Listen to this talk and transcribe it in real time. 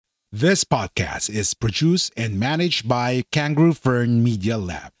This podcast is produced and managed by Kangaroo Fern Media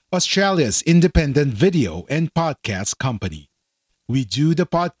Lab, Australia's independent video and podcast company. We do the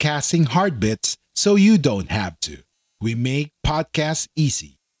podcasting hard bits so you don't have to. We make podcasts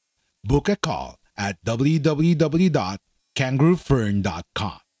easy. Book a call at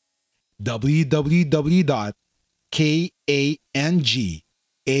www.kangaroofern.com.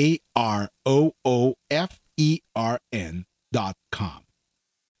 www.kangaroofern.com.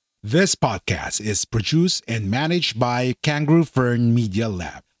 This podcast is produced and managed by Kangaroo Fern Media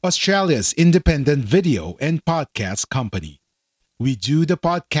Lab, Australia's independent video and podcast company. We do the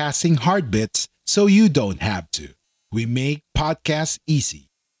podcasting hard bits so you don't have to. We make podcasts easy.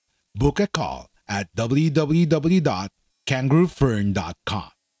 Book a call at www.kangaroofern.com.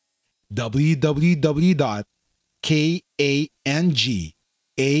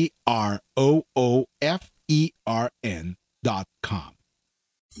 www.kangaroofern.com.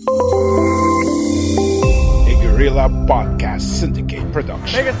 A Guerrilla Podcast Syndicate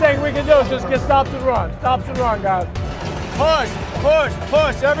production. Biggest thing we can do is just get stops and run. Stops and run, guys. Push, push,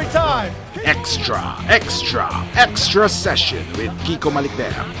 push every time. Extra session with Kiko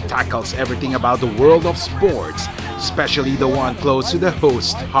Malikdem tackles everything about the world of sports, especially the one close to the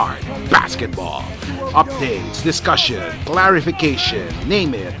host heart, basketball. Updates, discussion, clarification,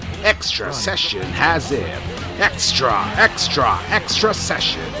 name it. Extra session has it. Extra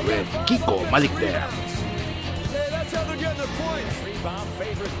session with Kiko Malikdem.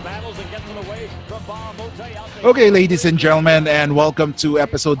 Okay, ladies and gentlemen, and welcome to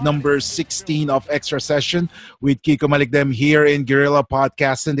episode number 16 of Extra Session with Kiko Malikdem here in Guerrilla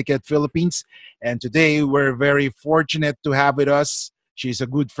Podcast Syndicate Philippines. And today we're very fortunate to have with us. She's a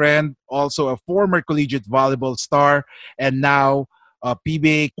good friend, also a former collegiate volleyball star, and now a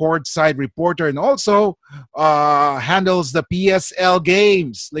PBA courtside reporter, and also handles the PSL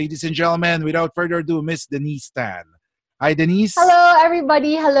games. Ladies and gentlemen, without further ado, Miss Denise Tan. Hi, Denise. Hello,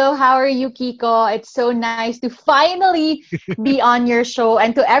 everybody. Hello, how are you, Kiko? It's so nice to finally be on your show.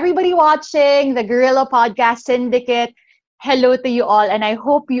 And to everybody watching the Guerrilla Podcast Syndicate, hello to you all. And I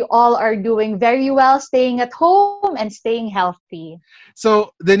hope you all are doing very well, staying at home and staying healthy.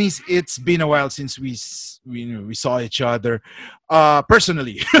 So, Denise, it's been a while since we saw each other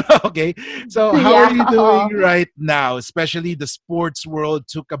personally. Okay. So, how are you doing right now? Especially the sports world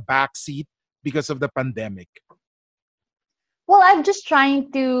took a backseat because of the pandemic. Well, I'm just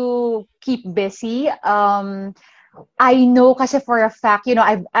trying to keep busy. I know kasi for a fact,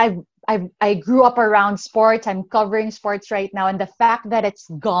 I grew up around sports. I'm covering sports right now. And the fact that it's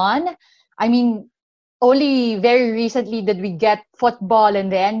gone, I mean, only very recently did we get football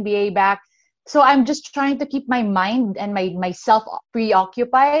and the NBA back. So I'm just trying to keep my mind and myself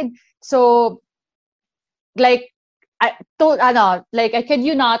preoccupied. So, like, I kid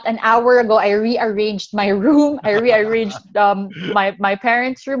you not, an hour ago I rearranged my room. I rearranged my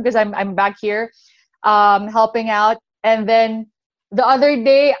parents' room because I'm back here helping out. And then the other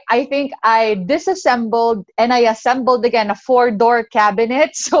day I think I disassembled and I assembled again a 4-door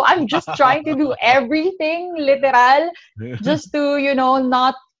cabinet. So I'm just trying to do everything literal just to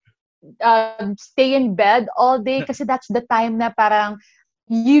not stay in bed all day kasi that's the time na parang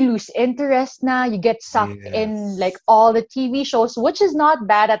you lose interest na, you get sucked in like all the TV shows, which is not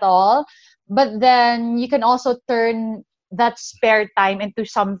bad at all. But then you can also turn that spare time into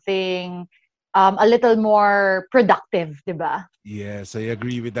something a little more productive, diba? Yes, I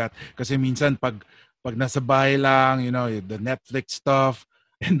agree with that. Kasi minsan pag nasa bahay lang, the Netflix stuff,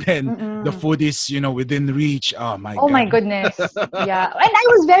 and then the food is, within reach. Oh my God. Oh my goodness. Yeah. And I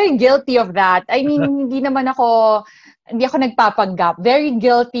was very guilty of that. I mean, hindi ako nagpapanggap. Very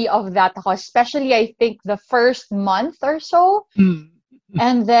guilty of that ako. Especially, I think, the first month or so.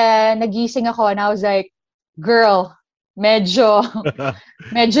 And then, nagising ako and I was like, girl, medyo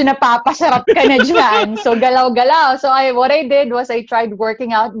napapasarap ka na dyan. So, galaw-galaw. So, what I did was I tried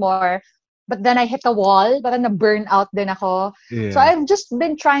working out more. But then I hit a wall. Parang na-burn out din ako. Yeah. So, I've just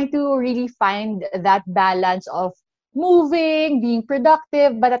been trying to really find that balance of moving, being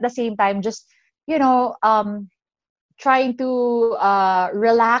productive, but at the same time, just, trying to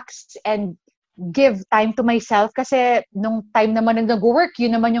relax and give time to myself kasi nung time naman na nag-work,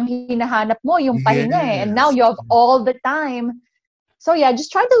 yun naman yung hinahanap mo, yung pahinga eh. And now you have all the time. So yeah,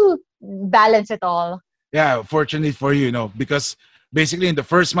 just try to balance it all. Yeah, fortunately for you, because basically in the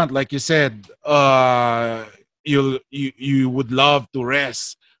first month, like you said, you would love to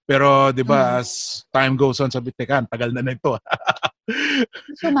rest. Pero, di ba, as time goes on, sabi, teka, tagal na nito.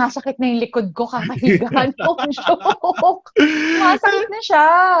 Sumasakit na yung likod ko kakahiga. No joke. Sumasakit na siya.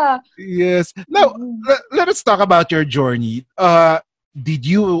 Yes. Now, let us talk about your journey. did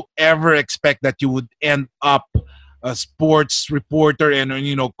you ever expect that you would end up a sports reporter and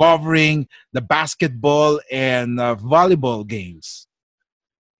covering the basketball and volleyball games?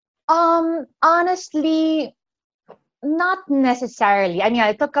 Honestly, not necessarily. I mean,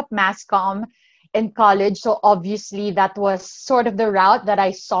 I took up mass comm in college, so obviously that was sort of the route that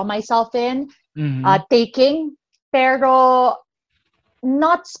I saw myself in Mm-hmm. taking, pero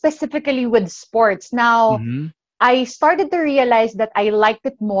not specifically with sports. Now, Mm-hmm. I started to realize that I liked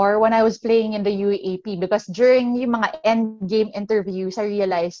it more when I was playing in the UAAP because during yung mga end game interviews, I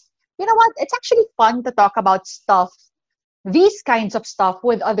realized, you know what, it's actually fun to talk about stuff, these kinds of stuff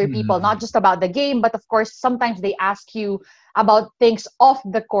with other people, Mm-hmm. not just about the game, but of course, sometimes they ask you about things off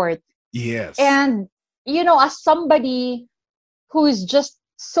the court. Yes. And, as somebody who's just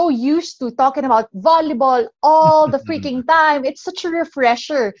so used to talking about volleyball all the freaking time, it's such a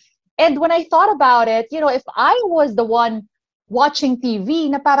refresher. And when I thought about it, if I was the one watching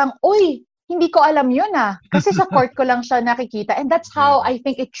TV na parang, uy, hindi ko alam yun ah. Kasi sa court ko lang siya nakikita. And that's how Yeah. I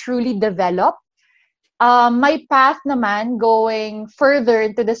think it truly developed. My path naman going further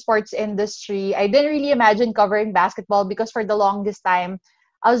into the sports industry, I didn't really imagine covering basketball because for the longest time,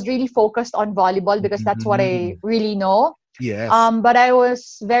 I was really focused on volleyball because that's what I Mhm. really know. Yes. But I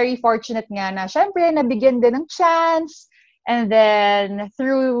was very fortunate nga na syempre nabigyan din ng chance, and then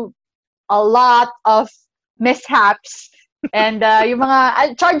through a lot of mishaps and yung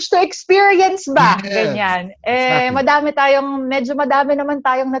mga charge to experience ba, Yes. ganyan. Exactly. Medyo madami naman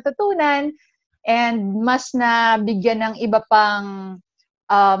tayong natutunan and mas na bigyan ng iba pang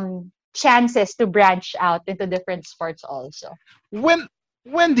chances to branch out into different sports also.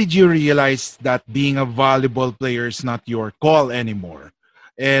 When did you realize that being a volleyball player is not your call anymore,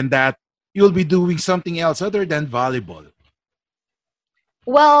 and that you'll be doing something else other than volleyball?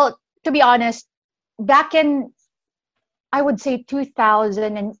 Well, to be honest, back in I would say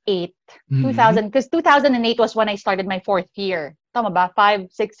 2008, Mhm. 2000, because 2008 was when I started my fourth year. Tama ba? 5,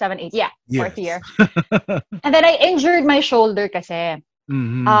 6, 7, 8. Yeah, fourth Yes. year. And then I injured my shoulder kasi.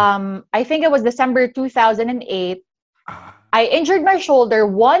 Mhm. I think it was December 2008. Ah, I injured my shoulder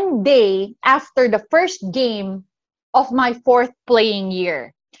one day after the first game of my fourth playing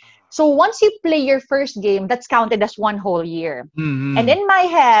year. So once you play your first game, that's counted as one whole year. And mhm. in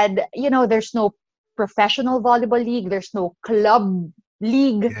my head, there's no professional volleyball league, there's no club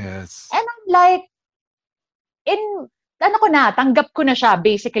league. Yes. And I'm like, tanggap ko na siya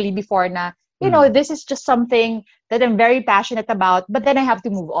basically before na, Mm. this is just something that I'm very passionate about, but then I have to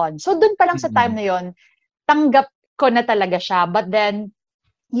move on. So dun pa lang sa time Mhm. na yon, tanggap ko na talaga siya. But then,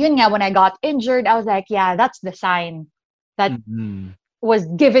 yun nga, when I got injured, I was like, yeah, that's the sign that Mhm. was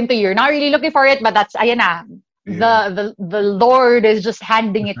given to you. You're not really looking for it, but that's, ayan na, Yeah. the Lord is just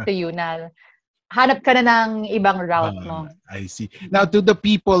handing it to you na hanap ka na ng ibang route Ah, mo. I see. Now, to the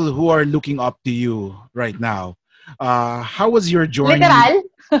people who are looking up to you right now, how was your journey? Literal?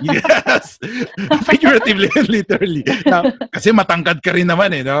 Yes, figuratively and literally. Now, kasi matangkad ka rin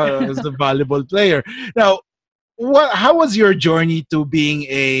naman no, as a volleyball player. Now, how was your journey to being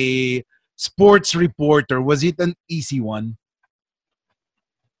a sports reporter? Was it an easy one?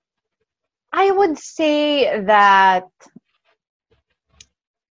 I would say that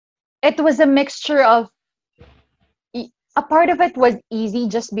it was a mixture of, a part of it was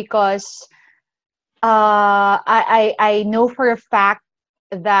easy just because I know for a fact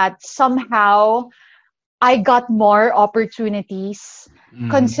that somehow I got more opportunities Mhm.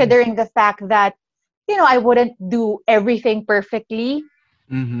 considering the fact that I wouldn't do everything perfectly.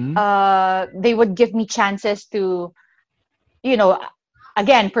 Mhm. They would give me chances to, you know,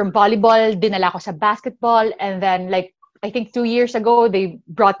 again, from volleyball, dinala ko sa basketball. And then, like, I think 2 years ago, they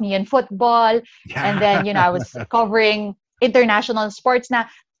brought me in football. And Yeah. then, I was covering international sports. Now,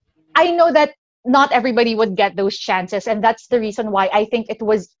 I know that not everybody would get those chances. And that's the reason why I think it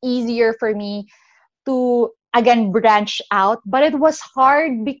was easier for me to, again, branch out. But it was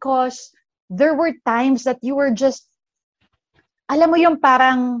hard because there were times that you were just, alam mo yung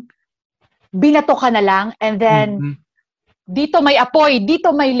parang binato ka na lang and then Mhm. dito may apoy,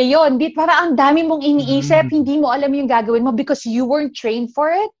 dito may leon, dito parang ang dami mong iniisip, Mhm. hindi mo alam yung gagawin mo because you weren't trained for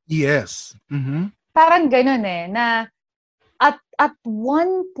it. Yes. Mhm. Parang ganun na at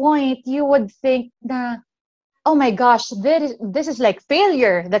one point you would think na, oh my gosh, this is like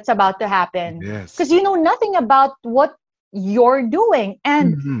failure that's about to happen Yes. because you know nothing about what you're doing.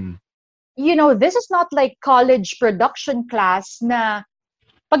 And Mhm. this is not like college production class na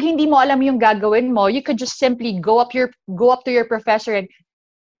pag hindi mo alam yung gagawin mo, you could just simply go up to your professor and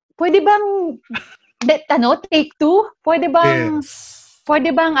pwede bang take two? Pwede bang Yes.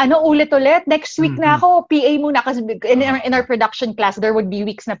 pwede bang ulit-ulit? Next week na Mm-hmm. ako, PA muna. Kasi in our production class, there would be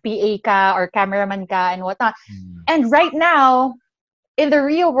weeks na PA ka or cameraman ka and whatnot. And right now, in the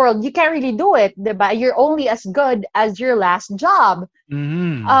real world, you can't really do it, diba? You're only as good as your last job.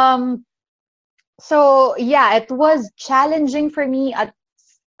 Mm-hmm. So yeah, it was challenging for me at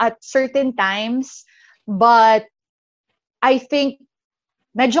certain times, but I think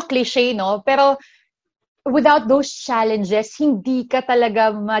medyo cliche, no? Pero without those challenges, hindi ka talaga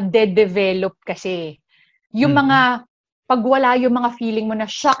ma-develop kasi. Yung mga, pag wala yung mga feeling mo na,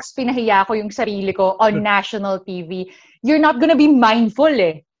 shucks, pinahiya ko yung sarili ko on national TV, you're not gonna be mindful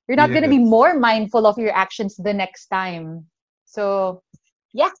eh. You're not gonna be more mindful of your actions the next time. So,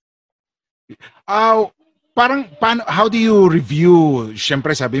 yeah. How do you review,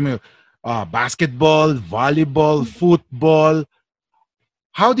 syempre sabi mo, basketball, volleyball, football,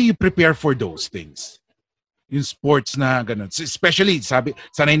 how do you prepare for those things? Yung sports na ganun. Especially,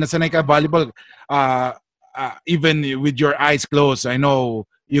 sanay na sanay ka volleyball, even with your eyes closed, I know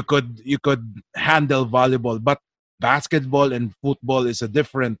you could handle volleyball, but basketball and football is a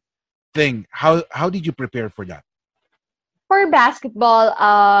different thing. How did you prepare for that? For basketball,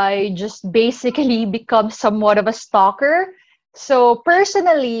 I just basically become somewhat of a stalker. So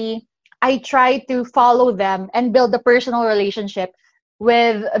personally, I try to follow them and build a personal relationship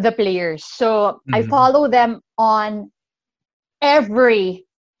with the players. So I follow them on every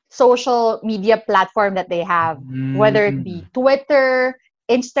social media platform that they have, whether it be Twitter,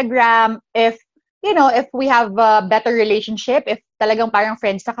 Instagram. If we have a better relationship, if talagang parang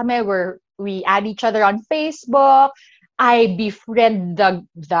friends na kami, we add each other on Facebook, I befriend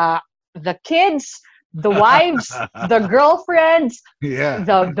the kids, the wives, the girlfriends,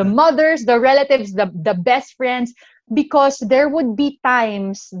 the mothers, the relatives, the best friends, because there would be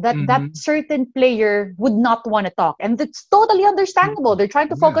times that that certain player would not want to talk. And it's totally understandable. They're trying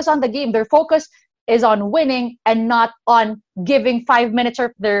to focus on the game. Their focus is on winning and not on giving 5 minutes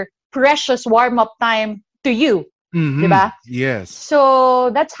of their precious warm-up time to you. Diba? Yes. So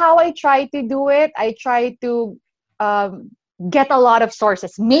that's how I try to do it. I try to get a lot of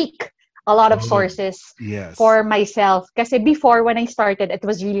sources, make a lot of sources for myself. Kasi before, when I started, it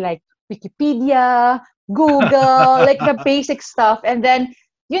was really like Wikipedia, Google, like the basic stuff. And then,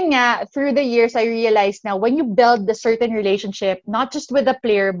 yun nga, through the years, I realized now, when you build a certain relationship, not just with the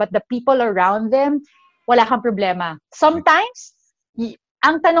player, but the people around them, wala kang problema. Sometimes,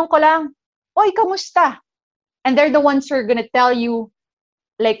 ang tanong ko lang, oy, kamusta? And they're the ones who are gonna tell you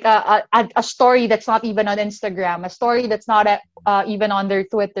like a story that's not even on Instagram, a story that's not even on their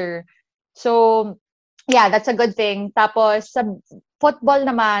Twitter. So, yeah, that's a good thing. Tapos, sa football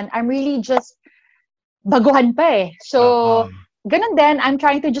naman, I'm really just baguhan pa eh. So, ganun din, I'm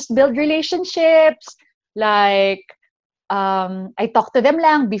trying to just build relationships. Like, I talk to them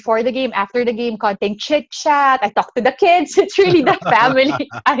lang before the game, after the game, konting chit-chat. I talk to the kids. It's really the family,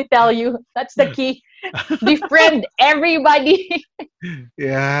 I tell you. That's the key. Befriend everybody.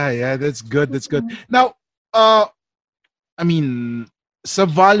 Yeah, that's good. Now, I mean, sa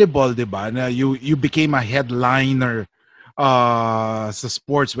volleyball, diba, na you became a headliner sa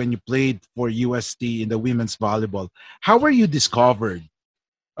sports when you played for UST in the women's volleyball. How were you discovered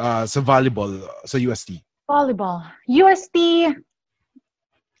sa volleyball sa UST? Volleyball. UST.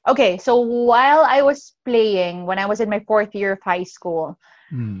 Okay, so while I was playing, when I was in my 4th year of high school,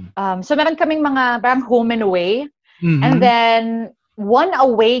 so meron kaming mga parang home and away. And then, one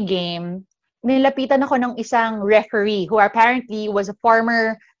away game, nilapitan ako ng isang referee who apparently was a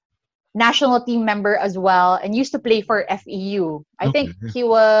former national team member as well and used to play for FEU. I think he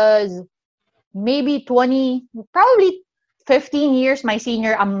was maybe probably 15 years my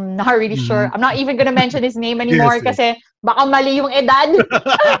senior. I'm not really sure. I'm not even gonna mention his name anymore kasi baka mali yung edad.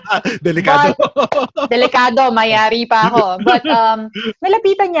 Delikado. Delikado, mayari pa ako. But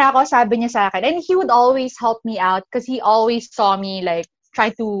nalapitan niya ako, sabi niya sa akin. And he would always help me out because he always saw me like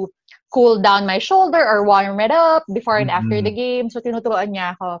try to cool down my shoulder or warm it up before and after the game. So tinuturuan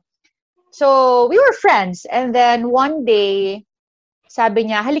niya ako. So we were friends. And then one day,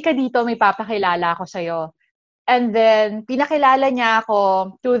 sabi niya, halika dito, may papakilala ako sa'yo. And then, pinakilala niya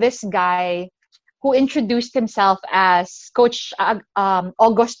ako to this guy who introduced himself as Coach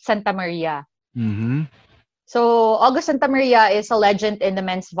August Santamaria. So, August Santamaria is a legend in the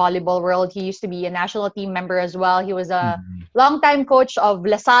men's volleyball world. He used to be a national team member as well. He was a longtime coach of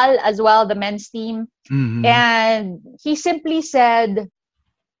LaSalle as well, the men's team. And he simply said,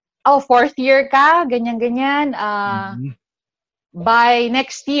 oh, 4th year ka, ganyan-ganyan. By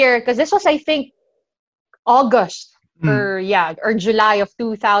next year, because this was, I think, August or July of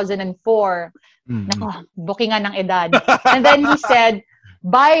 2004. Nako, bookingan ng edad. And then he said,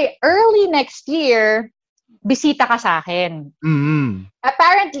 by early next year, bisita ka sa akin. Mm-hmm.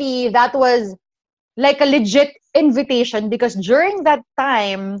 Apparently, that was like a legit invitation because during that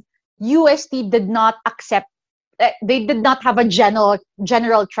time, UST did not accept, they did not have a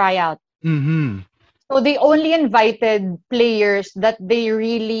general tryout. Mm-hmm. So they only invited players that they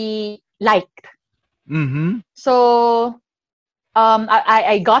really liked. Mm-hmm. So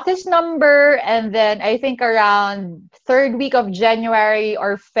I got his number, and then I think around third week of January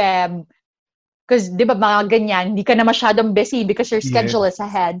or Feb, because di ba mga ganyan, hindi ka na masyadong busy because your schedule is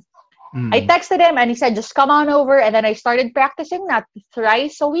ahead. Mm-hmm. I texted him and he said, just come on over. And then I started practicing that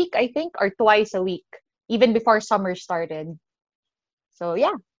thrice a week, I think, or twice a week, even before summer started. So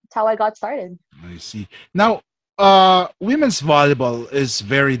yeah, that's how I got started. I see. Now, women's volleyball is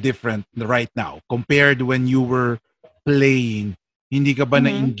very different right now compared when you were playing. Hindi ka ba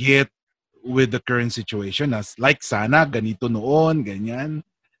nainggit with the current situation as like sana ganito noon, ganyan?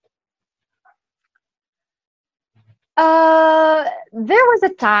 There was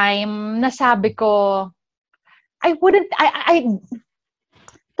a time na sabi ko, I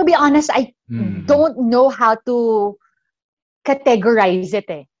to be honest, I don't know how to categorize it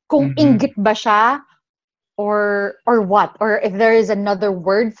eh. Kung inggit ba siya or what, or if there is another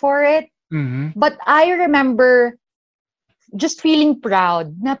word for it. But I remember just feeling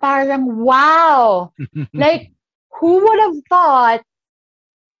proud na parang wow, like who would have thought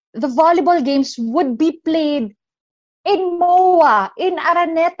the volleyball games would be played in MOA, in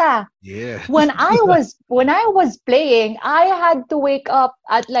Araneta. Yeah. When I was playing, I had to wake up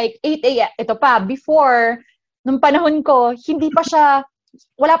at like 8 a.m. Ito pa, before, nung panahon ko,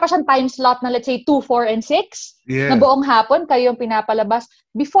 wala pa siyang time slot na let's say 2, 4, and 6. Yeah. Na buong hapon, kayo yung pinapalabas.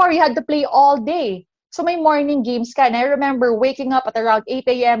 Before, you had to play all day. So may morning games ka. And I remember waking up at around 8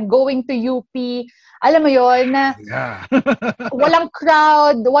 a.m., going to UP. Alam mo yun, na walang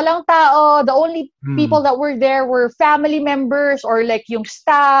crowd, walang tao. The only people that were there were family members or like yung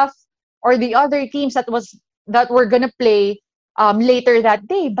staff or the other teams that were gonna play later that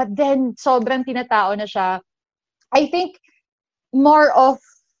day. But then, sobrang tinatao na siya. I think more of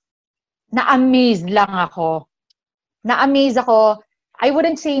na-amazed lang ako. Na-amazed ako. I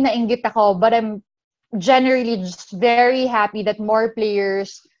wouldn't say nainggit ako, but I'm generally just very happy that more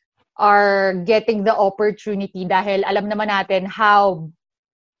players are getting the opportunity dahil alam naman natin how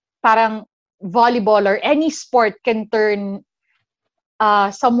parang volleyball or any sport can turn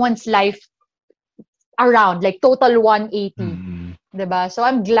someone's life around, like total 180. Diba? So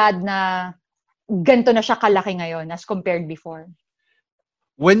I'm glad na ganito na siya kalaki ngayon as compared before.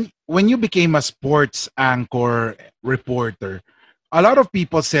 When you became a sports anchor reporter, a lot of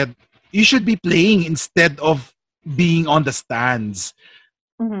people said you should be playing instead of being on the stands.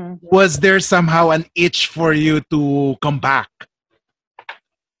 Was there somehow an itch for you to come back?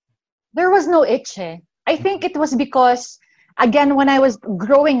 There was no itch eh. I think it was because, again, when I was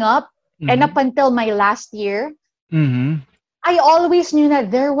growing up and up until my last year, I always knew that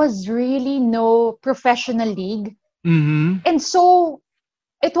there was really no professional league. And so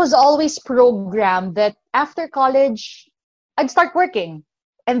it was always programmed that after college, I'd start working.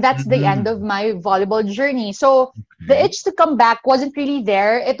 And that's the end of my volleyball journey. So the itch to come back wasn't really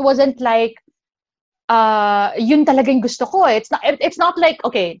there. It wasn't like, yun talagang gusto ko. It's not like,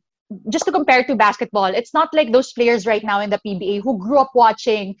 okay, just to compare to basketball, it's not like those players right now in the PBA who grew up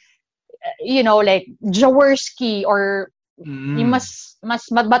watching, like Jaworski or yung mas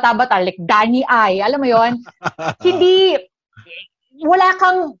bata-bata, like Danny Ai. Alam mo yun? Hindi,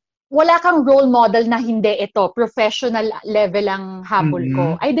 wala kang role model na hindi ito, professional level ang habol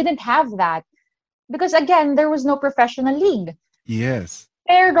ko. I didn't have that. Because again, there was no professional league. Yes.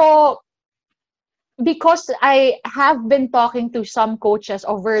 Pero because I have been talking to some coaches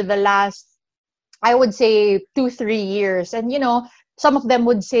over the last, I would say, 2-3 years. And some of them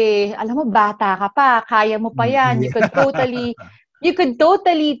would say, alam mo, bata ka pa, kaya mo pa yan. You could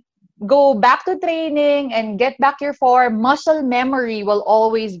totally go back to training and get back your form. Muscle memory will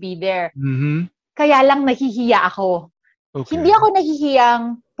always be there. Kaya lang nahihiya ako. Okay. Hindi ako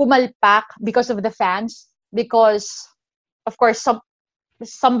nahihiyang pumalpak because of the fans. Because, of course,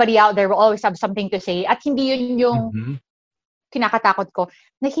 somebody out there will always have something to say. At hindi yun yung kinakatakot ko.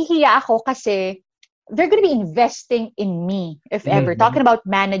 Nahihiya ako kasi they're going to be investing in me, if ever. Talking about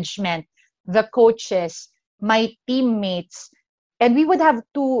management, the coaches, my teammates, and we would have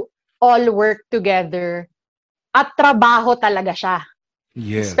to all work together. At trabaho talaga siya.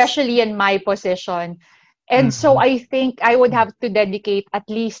 Yes. Especially in my position. And so I think I would have to dedicate at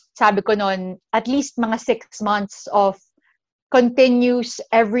least, sabi ko noon, at least mga 6 months of continuous,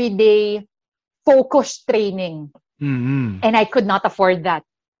 everyday, focused training. Mm-hmm. And I could not afford that.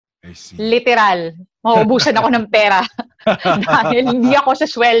 I see. Literal. Mauubusan ako ng pera dahil hindi ako sa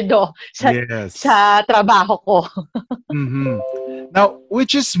sweldo Yes. sa trabaho ko. Mm-hmm. Now,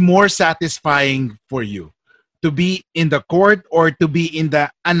 which is more satisfying for you? To be in the court or to be in the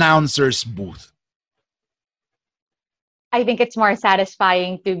announcer's booth? I think it's more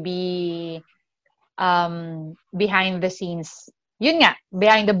satisfying to be behind the scenes. Yun nga,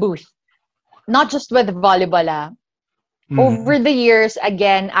 behind the booth. Not just with volleyball. Over the years,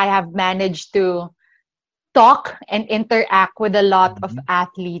 again, I have managed to talk and interact with a lot of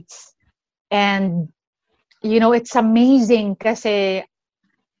athletes. And, it's amazing kasi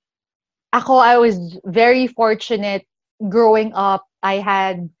I was very fortunate growing up. I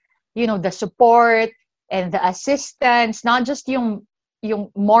had, the support and the assistance, not just yung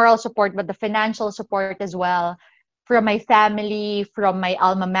moral support, but the financial support as well from my family, from my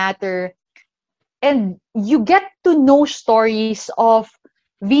alma mater. And you get to know stories of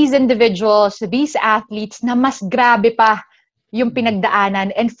these individuals, these athletes na mas grabe pa yung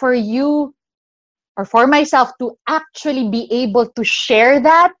pinagdaanan. And for you, or for myself, to actually be able to share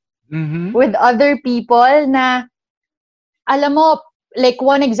that with other people na, alam mo, like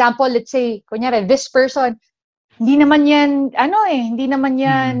one example, let's say, kunyari, this person, hindi naman yan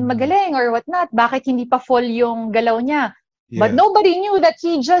magaling or whatnot. Bakit hindi pa full yung galaw niya? Yeah. But nobody knew that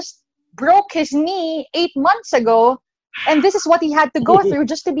he just broke his knee 8 months ago, and this is what he had to go through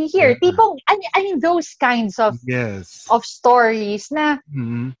just to be here. Tipong, I mean, those kinds of stories na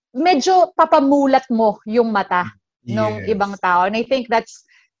medyo papamulat mo yung mata ng ibang tao. And I think that's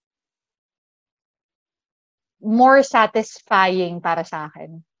more satisfying para sa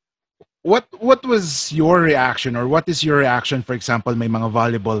akin. What was your reaction, or what is your reaction? For example, may mga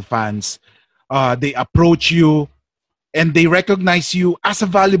volleyball fans, they approach you and they recognize you as a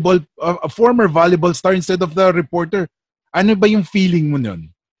former volleyball star instead of the reporter. Ano ba yung feeling mo nun?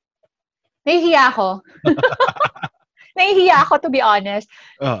 Nahihiya ako. Nahihiya ako, to be honest.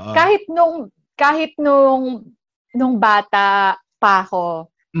 Kahit nung bata pa ako.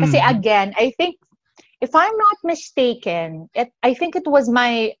 Kasi again, I think, if I'm not mistaken, I think it was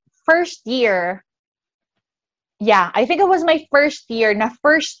my first year. Yeah, I think it was my first year na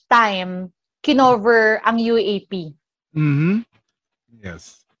first time kinover ang UAP.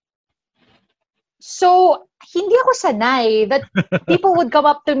 Yes. So, hindi ako sanay that people would come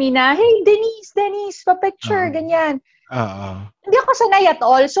up to me na, hey, Denise, pa-picture, ganyan. Hindi ako sanay at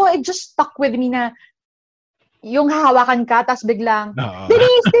all. So, it just stuck with me na yung hahawakan ka, tas biglang,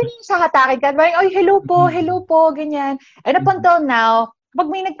 Denise, hahatakin ka. Ay, hello po, ganyan. And up until now,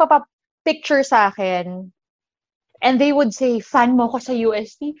 pag may nagpapa-picture sa akin, and they would say, fan mo ko sa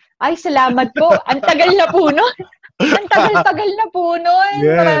UST, ay, salamat po. Ang tagal na po nun. Ang tagal na po nun.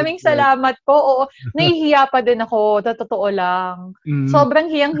 Maraming salamat po. Oo, nahihiya pa din ako. Totoo lang. Sobrang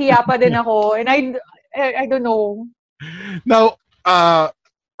hiyang-hiya pa din ako. And I don't know. Now,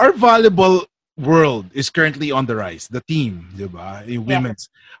 our volleyball world is currently on the rise. The team, diba? Women's.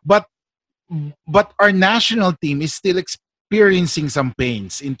 But our national team is still experiencing some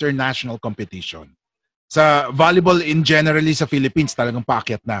pains, international competition. Sa volleyball in generally sa Philippines talagang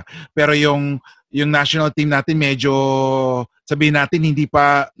paakyat na. Pero yung national team natin medyo sabihin natin hindi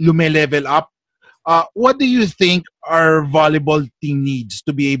pa lume-level up. What do you think our volleyball team needs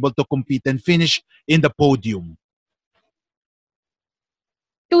to be able to compete and finish in the podium?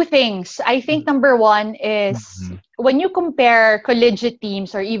 Two things. I think number one is when you compare collegiate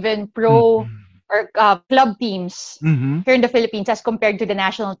teams or even pro or club teams here in the Philippines as compared to the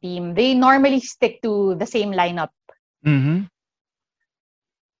national team, they normally stick to the same lineup.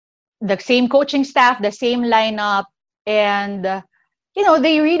 The same coaching staff, the same lineup, and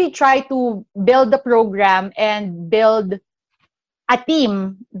they really try to build the program and build a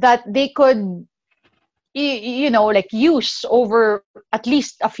team that they could use over at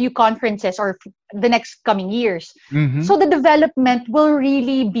least a few conferences or the next coming years. So the development will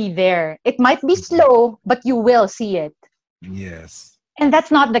really be there. It might be slow, but you will see it. Yes. And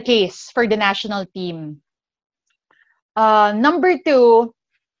that's not the case for the national team. Number two,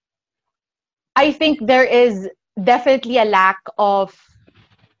 I think there is definitely a lack of,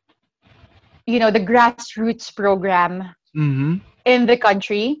 the grassroots program in the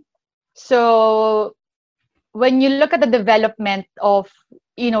country. So when you look at the development of,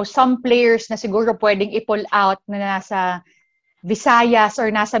 some players na siguro pwedeng i-pull out na nasa Visayas or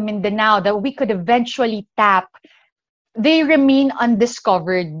nasa Mindanao that we could eventually tap, they remain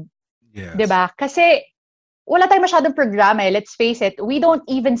undiscovered. Yes. Diba? Kasi wala tayong masyadong programa. Let's face it. We don't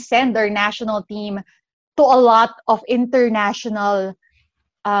even send our national team to a lot of international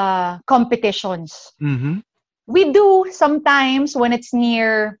competitions. we do sometimes when it's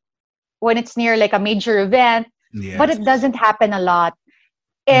near like a major event, but it doesn't happen a lot.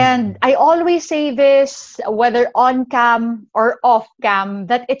 And I always say this, whether on cam or off cam,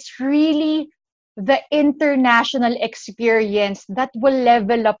 that it's really the international experience that will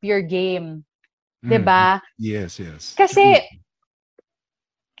level up your game. Diba? Yes. Kasi,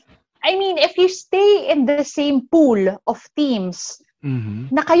 I mean, if you stay in the same pool of teams,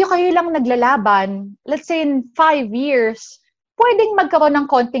 na kayo lang naglalaban, let's say in 5 years, pwedeng magkaroon ng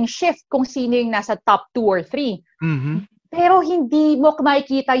konting shift kung sino yung nasa top 2 or 3. Pero hindi mo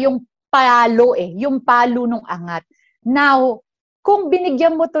makikita yung palo yung palo ng angat. Now, kung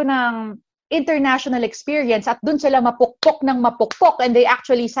binigyan mo to ng international experience at dun sila mapukpok and they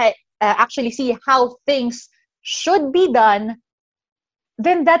actually see how things should be done,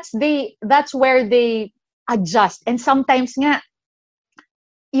 then that's where they adjust. And sometimes nga,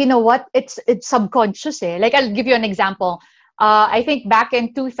 you know what, it's subconscious Like, I'll give you an example. I think back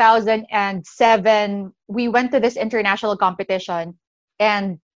in 2007, we went to this international competition,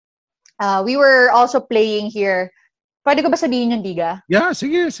 and we were also playing here. Pwede ko ba sabihin yung liga? Yeah,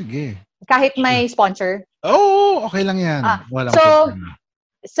 sige. Kahit may sponsor? Oh, okay lang yan. Walang problema.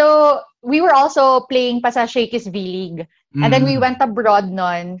 So, we were also playing pa sa Shakey's V-League. And then we went abroad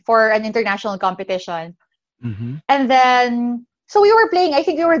nun for an international competition. And then, so we were playing, I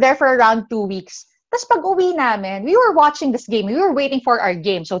think we were there for around 2 weeks. Tapos pag-uwi namin, we were watching this game. We were waiting for our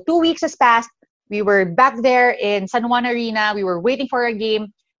game. So 2 weeks has passed. We were back there in San Juan Arena. We were waiting for our game.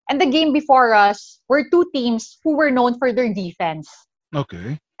 And the game before us were 2 teams who were known for their defense.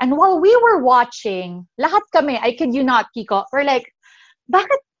 Okay. And while we were watching, lahat kami, I kid you not, Kiko, we're like,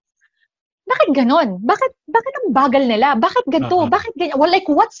 bakit ganon? Bakit ang bagal nila? Bakit ganito? Bakit ganyan? Well,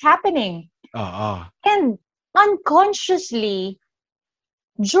 like, what's happening? And unconsciously,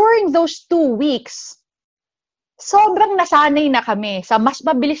 during those 2 weeks, sobrang nasanay na kami sa mas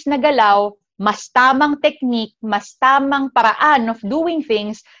mabilis na galaw, mas tamang technique, mas tamang paraan of doing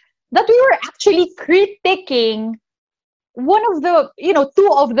things, that we were actually critiquing one of the, 2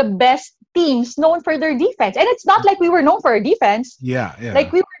 of the best teams known for their defense. And it's not like we were known for our defense. Yeah.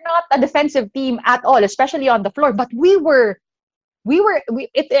 Like, we were not a defensive team at all, especially on the floor. But it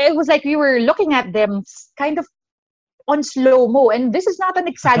was like we were looking at them kind of on slow-mo. And this is not an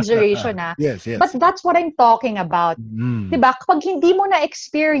exaggeration, Yes. But that's what I'm talking about. Diba? Kapag hindi mo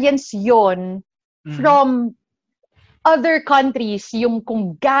na-experience yon from other countries, yung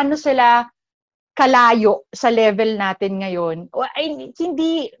kung gaano sila kalayo sa level natin ngayon,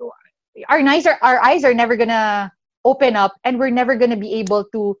 our eyes are never gonna open up, and we're never gonna be able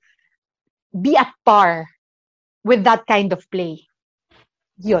to be at par with that kind of play.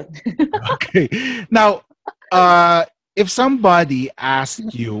 Yun. Okay. Now, if somebody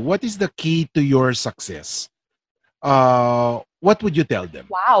asked you, what is the key to your success? What would you tell them?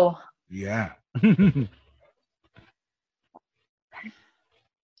 Wow. Yeah.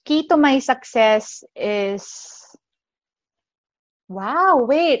 Key to my success is... Wow,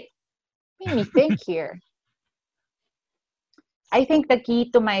 wait. Let me think here. I think the key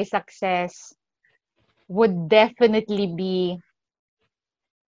to my success would definitely be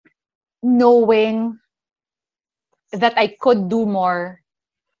knowing that I could do more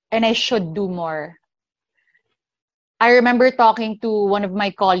and I should do more. I remember talking to one of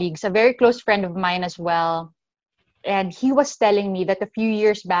my colleagues, a very close friend of mine as well, and he was telling me that a few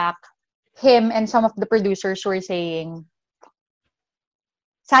years back, him and some of the producers were saying,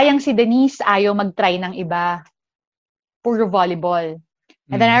 sayang si Denise, ayaw mag-try ng iba. Puro volleyball.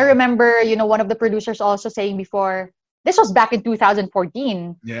 And then I remember, one of the producers also saying before, this was back in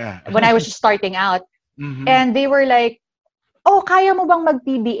 2014, when I was just starting out. And they were like, oh, kaya mo bang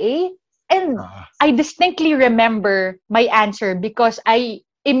mag-PBA? And I distinctly remember my answer because I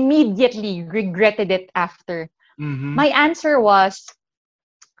immediately regretted it after. My answer was,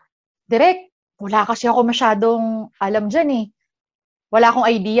 Direk, wala kasi ako masyadong alam dyan eh. Wala akong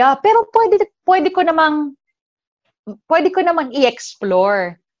idea. Pero pwede ko namang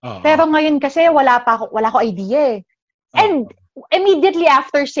i-explore. Pero ngayon kasi wala ko idea eh. And immediately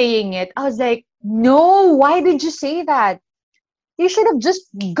after saying it, I was like, no, why did you say that? You should have just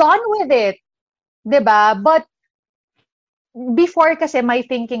gone with it. Diba? But before kasi my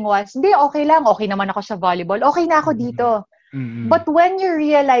thinking was, hindi, okay lang. Okay naman ako sa volleyball. Okay na ako dito. But when you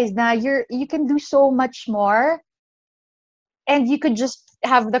realize na you can do so much more, and you could just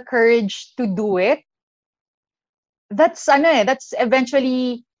have the courage to do it, that's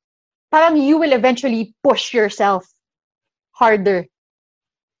eventually, parang you will eventually push yourself harder.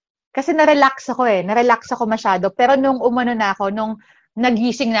 Kasi na-relax ako masyado. Pero nung umano na ako, nung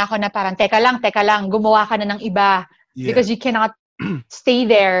nagising na ako na parang, teka lang, gumawa ka na ng iba. Yeah. Because you cannot stay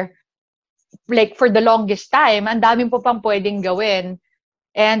there like for the longest time. Ang dami po pang pwedeng gawin.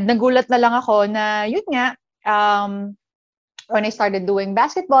 And nagulat na lang ako na, yun nga, when I started doing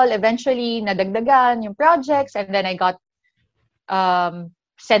basketball, eventually, nadagdagan yung projects, and then I got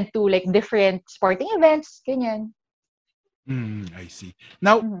sent to like different sporting events, ganyan. I see.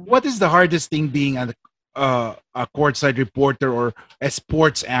 Now, what is the hardest thing being a courtside reporter or a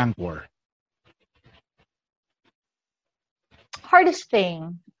sports anchor? Hardest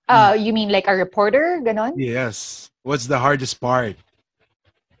thing? You mean like a reporter, ganon? Yes. What's the hardest part?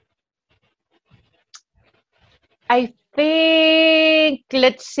 I think,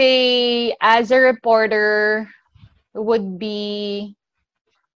 let's say, as a reporter, would be,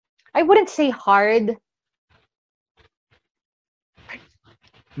 I wouldn't say hard.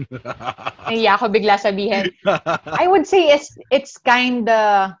 Iya ako bigla sabihin. I would say it's kind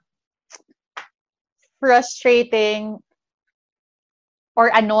of frustrating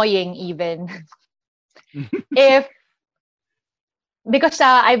or annoying even. Because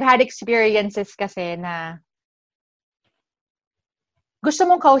I've had experiences kasi na gusto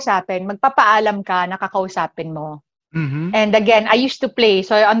mong kausapin, magpapaalam ka, nakakausapin mo. And again, I used to play,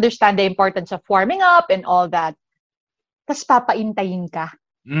 so I understand the importance of warming up and all that. Tapos papaintayin ka.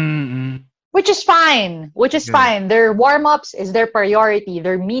 Which is fine. Their warm-ups is their priority.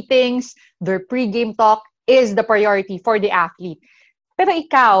 Their meetings, their pre-game talk is the priority for the athlete. Pero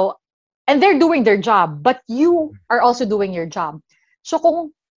ikaw, and they're doing their job, but you are also doing your job. So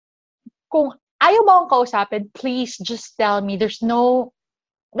kung ayaw mo akong kausapin, please just tell me. There's no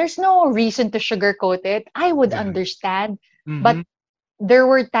reason to sugarcoat it. I would understand. But there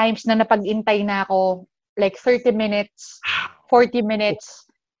were times na napag-intay na ako like 30 minutes, 40 minutes.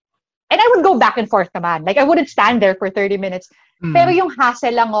 And I would go back and forth naman. Like, I wouldn't stand there for 30 minutes. Pero yung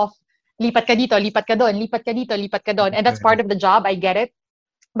hassle lang of, lipat ka dito, lipat ka doon, lipat ka dito, lipat ka doon. And that's part of the job. I get it.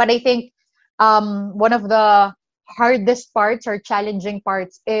 But I think one of the hardest parts or challenging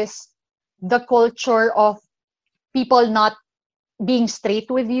parts is the culture of people not being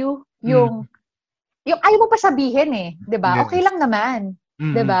straight with you. Yung ayaw mo pa sabihin eh. Diba? Yes. Okay lang naman.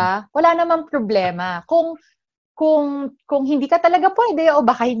 Diba? Wala namang problema. Kung hindi ka talaga pwede o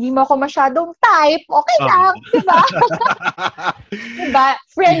baka hindi mo ako masyadong type, okay lang, di ba? Diba?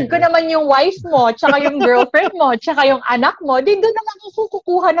 Friend ko naman yung wife mo, tsaka yung girlfriend mo, tsaka yung anak mo, di doon naman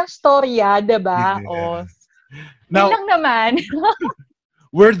kukuha ng storya, di ba? Yes. O, Now, lang naman.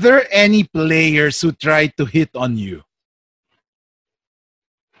 were there any players who tried to hit on you?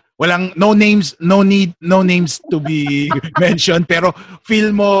 No names to be mentioned, pero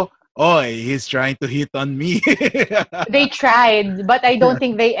feel mo, he's trying to hit on me. They tried, but I don't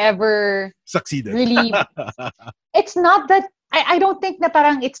think they ever succeeded. Really, it's not that, I don't think na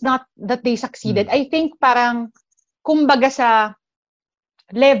parang it's not that they succeeded. I think parang, kumbaga sa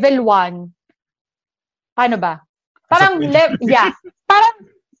level 1, paano ba? Parang,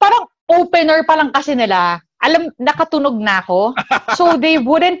 parang opener pa lang kasi nila. Alam, nakatunog na ako. So they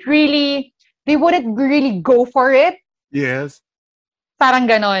wouldn't really go for it. Yes. Parang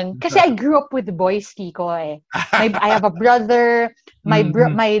ganon. Kasi I grew up with boys, Kiko eh. I have a brother. My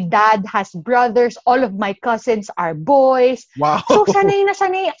dad has brothers. All of my cousins are boys. Wow. So sanay na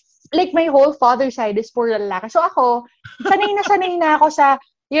sanay. Like my whole father's side is puro lalaki. So ako, sanay na ako sa,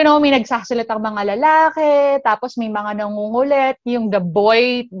 may nagsasalitang mga lalaki, tapos may mga nangungulit, yung the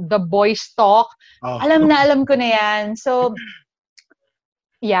boys talk. Alam ko na yan. So,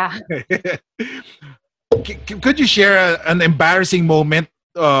 yeah. Could you share an embarrassing moment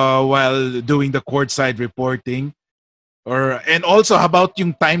while doing the courtside reporting? And also, how about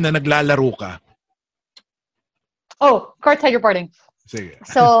yung time na naglalaro ka? Oh, courtside reporting. Sige.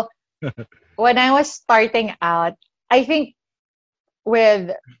 So, when I was starting out, I think with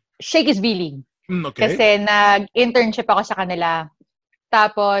Shakey's V-League. Okay. Kasi nag-internship ako sa kanila.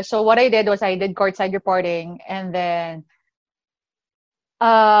 Tapos, so what I did was I did courtside reporting, and then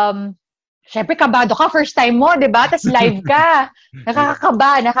syempre, kabado ka. First time mo, di ba? Tapos live ka.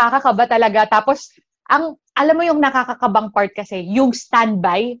 Nakakakaba talaga. Tapos, alam mo yung nakakakabang part kasi, yung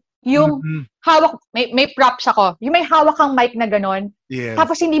standby, yung hawak, may props ako. Yung may hawak kang mic na ganon. Yes.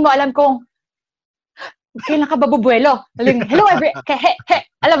 Tapos, hindi mo alam kung kailan ka ba bubuelo? Hello,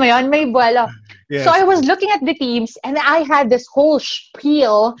 alam mo yun, may buwelo. Yes. So, I was looking at the teams, and I had this whole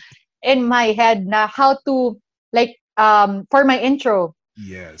spiel in my head na how to, like, for my intro.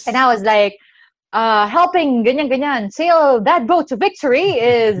 Yes. And I was like, helping ganyan. Sail that boat to victory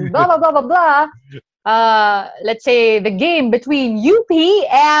is blah, blah, blah, blah, blah. Let's say the game between UP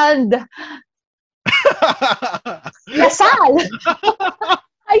and Lasal!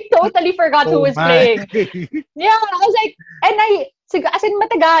 I totally forgot who Oh was my. playing. Yeah, I was like, and as in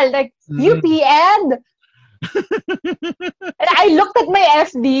matagal, like, Mhm. UP and I looked at my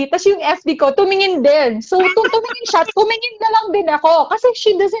FD, tas yung FD ko, tumingin din. So, tumingin siya, tumingin na lang din ako. Kasi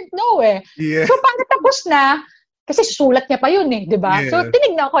she doesn't know eh. Yeah. So, paano tapos na? Kasi sulat niya pa yun eh, di ba? So, Yeah.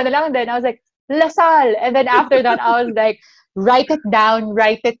 tinignan ko na lang din. I was like, Lasal. And then after that, I was like, write it down,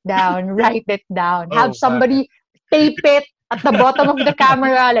 write it down, write it down. Oh, Have somebody tape it at the bottom of the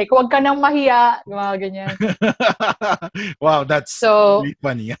camera. Like, huwag ka nang mahiya. Mga ganyan. Wow, that's So, really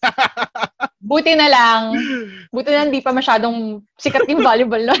funny. buti na hindi pa masyadong sikat yung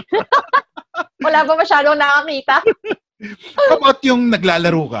volleyball nun. Wala pa masyadong nakakita. How about yung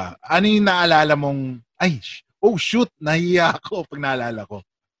naglalaro ka? Ano yung naalala mong, oh shoot, nahiya ako pag naalala ko.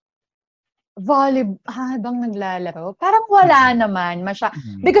 Volleyball, habang naglalaro? Parang wala naman.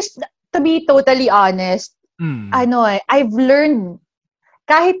 Mm. Because, to be totally honest, I've learned,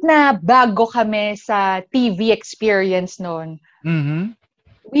 kahit na bago kami sa TV experience noon, Mhm.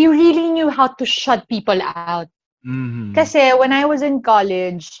 we really knew how to shut people out. Mhm. Kasi when I was in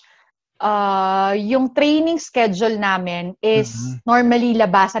college, yung training schedule namin is normally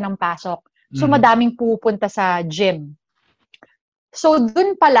labasan ng pasok. So, madaming pupunta sa gym. So,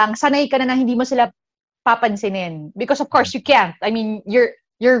 dun pa lang, sanay ka na hindi mo sila papansinin. Because of course, you can't. I mean, you're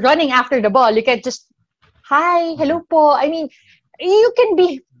running after the ball. You can't just, hi, hello po. I mean, you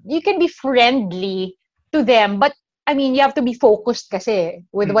can be friendly to them, but I mean, you have to be focused kasi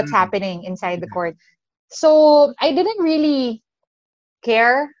with what's happening inside the court. So, I didn't really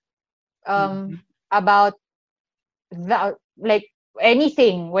care about like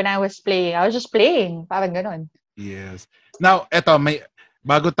anything when I was playing. I was just playing. Parang ganon. Yes. Now, eto,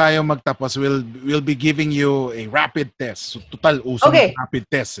 bago tayo magtapos, we'll be giving you a rapid test. So, total uso ng rapid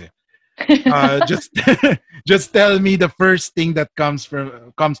test eh. Just tell me the first thing that comes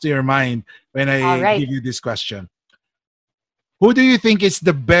to your mind when I give you this question. Who do you think is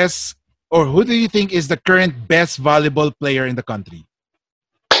the best, or who do you think is the current best volleyball player in the country?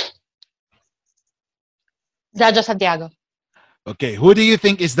 Jaja Santiago. Okay. Who do you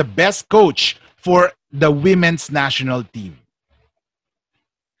think is the best coach for the women's national team?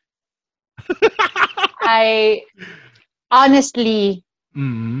 I honestly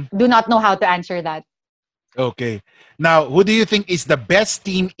do not know how to answer that. Okay. Now, who do you think is the best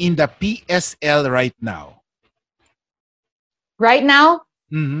team in the PSL right now? Right now?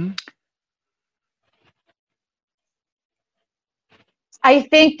 I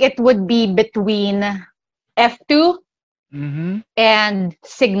think it would be between F2 and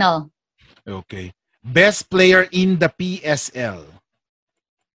Signal. Okay. Best player in the PSL?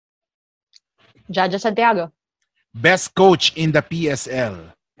 Jaja Santiago. Best coach in the PSL?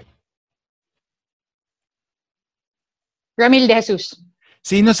 Ramil De Jesus.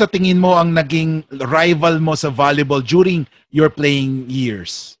 Sino sa tingin mo ang naging rival mo sa volleyball during your playing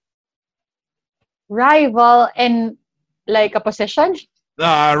years? Rival and like a position?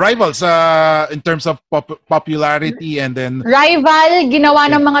 Rivals in terms of popularity and then... Rival,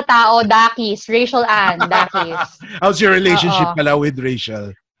 ginawa ng mga tao, Dakis, Rachel Ann, Dakis. How's your relationship pala with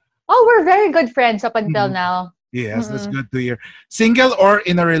Rachel? Oh, we're very good friends up until now. Yes, that's good to hear. Single or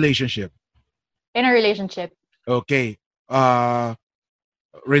in a relationship? In a relationship. Okay.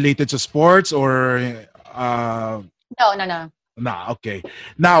 Related to sports or... No. Nah, okay.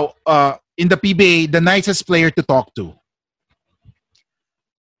 Now, in the PBA, the nicest player to talk to?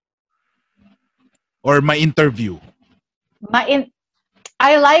 Or my interview? I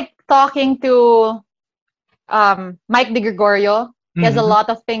like talking to Mike De Gregorio. He has a lot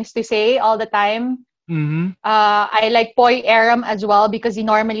of things to say all the time. I like Poy Aram as well because he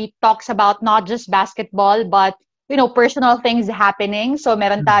normally talks about not just basketball but personal things happening. So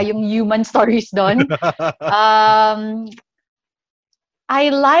meron tayong human stories doon. I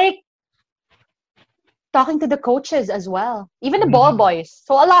like talking to the coaches as well, even the ball boys.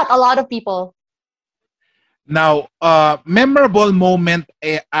 So a lot of people. Now, memorable moment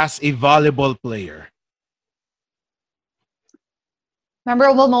as a volleyball player.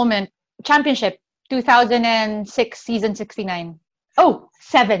 Memorable moment. Championship. 2006, season 69.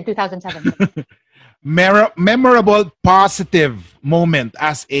 2007. Memorable positive moment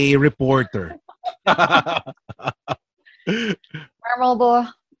as a reporter. Memorable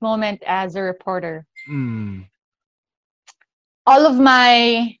moment as a reporter. All of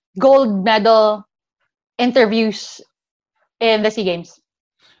my gold medal interviews in the SEA Games.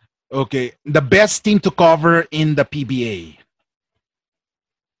 Okay. The best team to cover in the PBA.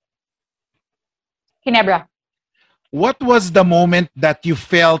 Ginebra. What was the moment that you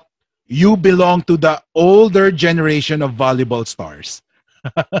felt You belong to the older generation of volleyball stars.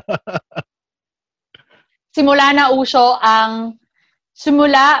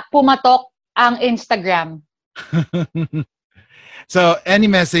 Simula pumatok ang Instagram. So, any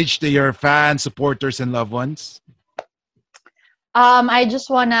message to your fans, supporters, and loved ones? I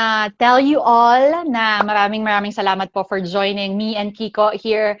just wanna tell you all na maraming salamat po for joining me and Kiko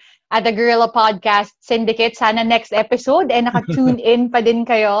here at the Guerrilla Podcast Syndicate. Sana next episode naka-tune in pa din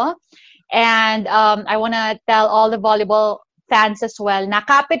kayo. And I wanna tell all the volleyball fans as well na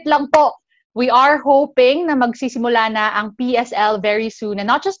kapit lang po. We are hoping na magsisimula na ang PSL very soon. And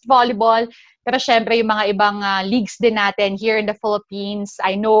not just volleyball, pero syempre yung mga ibang leagues din natin here in the Philippines.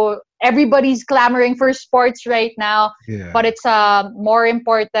 I know everybody's clamoring for sports right now, but it's more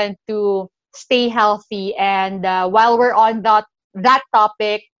important to stay healthy. And while we're on that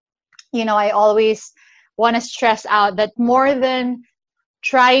topic, I always want to stress out that more than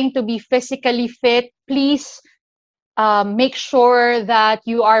trying to be physically fit, please make sure that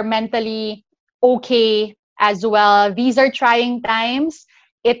you are mentally okay as well. These are trying times.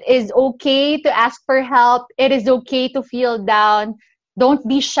 It is okay to ask for help. It is okay to feel down. Don't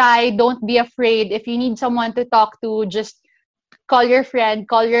be shy. Don't be afraid. If you need someone to talk to, just call your friend,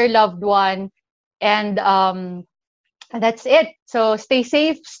 call your loved one. And that's it. So stay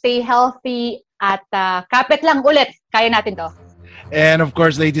safe, stay healthy, at kapit lang ulit. Kaya natin to. And of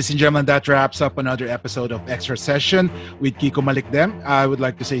course, ladies and gentlemen, that wraps up another episode of Extra Session with Kiko Malikdem. I would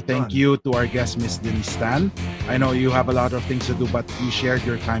like to say thank you to our guest, Miss Denise Tan. I know you have a lot of things to do, but you shared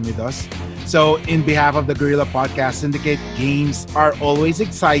your time with us. So in behalf of the Guerrilla Podcast Syndicate, games are always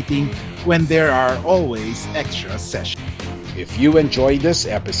exciting when there are always extra sessions. If you enjoyed this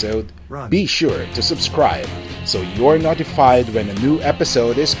episode, be sure to subscribe so you're notified when a new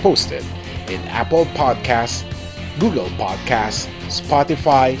episode is posted in Apple Podcasts, Google Podcasts,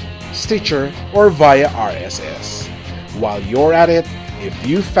 Spotify, Stitcher, or via RSS. While you're at it, if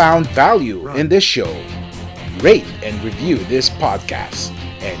you found value in this show, rate and review this podcast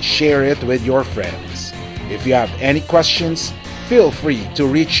and share it with your friends. If you have any questions, feel free to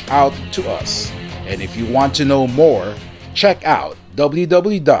reach out to us. And if you want to know more, check out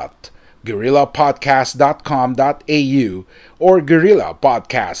www.guerrillapodcast.com.au or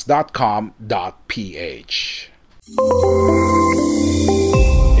guerrillapodcast.com.ph.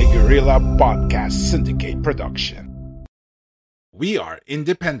 A Guerrilla Podcast Syndicate production. We are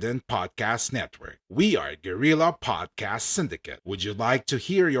Independent Podcast Network. We are Guerrilla Podcast Syndicate. Would you like to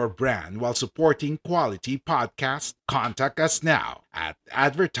hear your brand while supporting quality podcasts? Contact us now at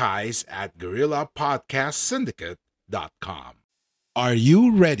advertise@guerrillapodcastsyndicate.com. Are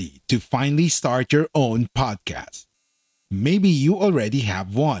you ready to finally start your own podcast? Maybe you already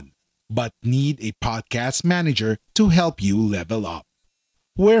have one, but need a podcast manager to help you level up.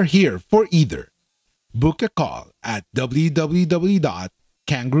 We're here for either. Book a call at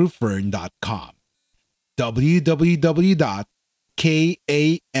www.kangaroofern.com,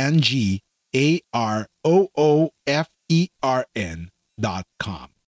 www.kangaroofern.com,